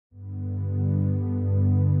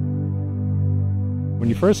When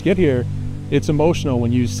you first get here, it's emotional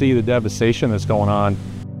when you see the devastation that's going on.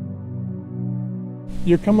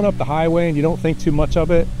 You're coming up the highway and you don't think too much of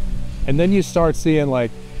it, and then you start seeing, like,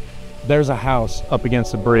 there's a house up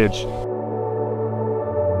against a bridge.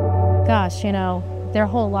 Gosh, you know, their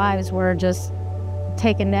whole lives were just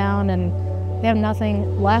taken down and they have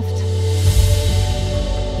nothing left.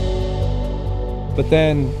 But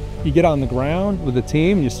then you get on the ground with the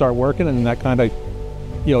team, you start working, and that kind of,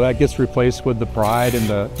 you know, that gets replaced with the pride and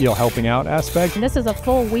the, you know, helping out aspect. This is a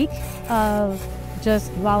full week of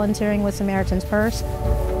just volunteering with Samaritan's Purse.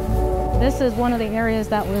 This is one of the areas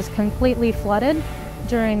that was completely flooded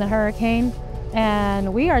during the hurricane,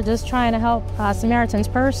 and we are just trying to help Samaritan's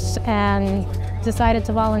Purse, and decided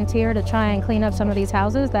to volunteer to try and clean up some of these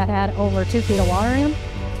houses that had over 2 feet of water in them.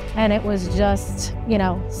 And it was just, you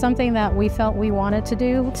know, something that we felt we wanted to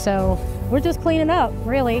do. So we're just cleaning up,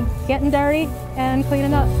 really, getting dirty and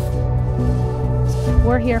cleaning up.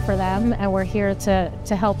 We're here for them, and we're here to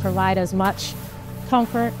help provide as much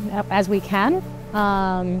comfort as we can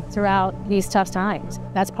throughout these tough times.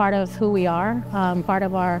 That's part of who we are, part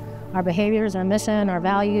of our behaviors, our mission, our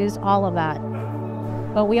values, all of that.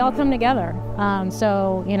 But we all come together.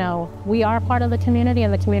 So, you know, we are part of the community,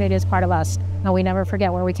 and the community is part of us. And we never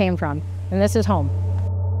forget where we came from. And this is home.